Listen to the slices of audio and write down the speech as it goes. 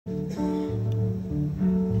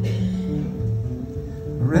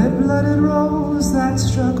blooded rose that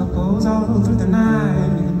struck a pose all through the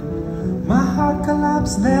night. My heart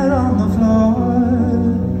collapsed there on the floor.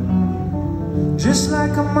 Just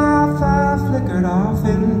like a moth I flickered off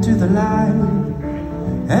into the light,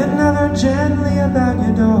 and never gently about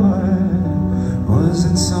your door. Was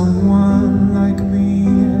it someone like me?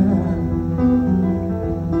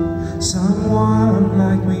 Someone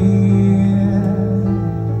like me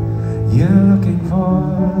you're looking for?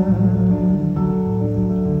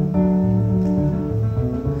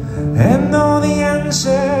 And though the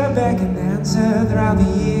answer beckoned answer throughout the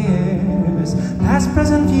years, past,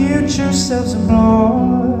 present, future,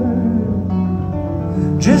 self-implored,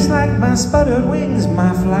 just like my sputtered wings,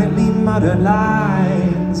 my flightly muttered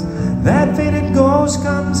lines, that faded ghost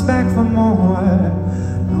comes back for more.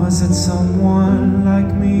 Was it someone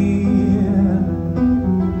like me?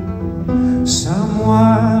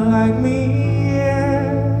 Someone like me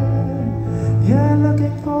you're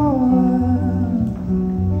looking for?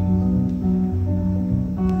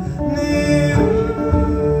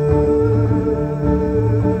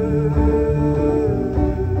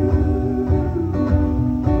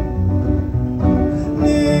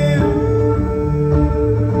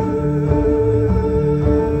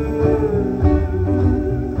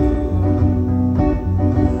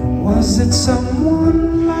 Was it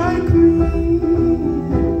someone like me?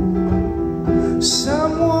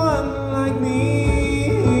 Someone like me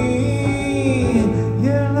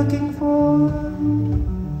you're looking for?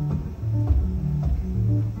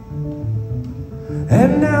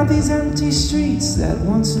 And now these empty streets that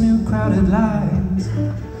once knew crowded lines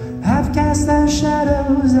have cast their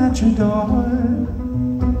shadows at your door.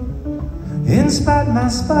 In spite my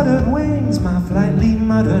sputtered wings, my flightly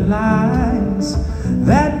muttered lines,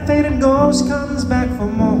 that faded ghost comes back for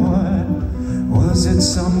more. Was it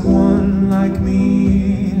someone like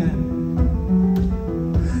me?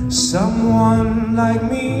 Someone like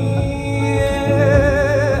me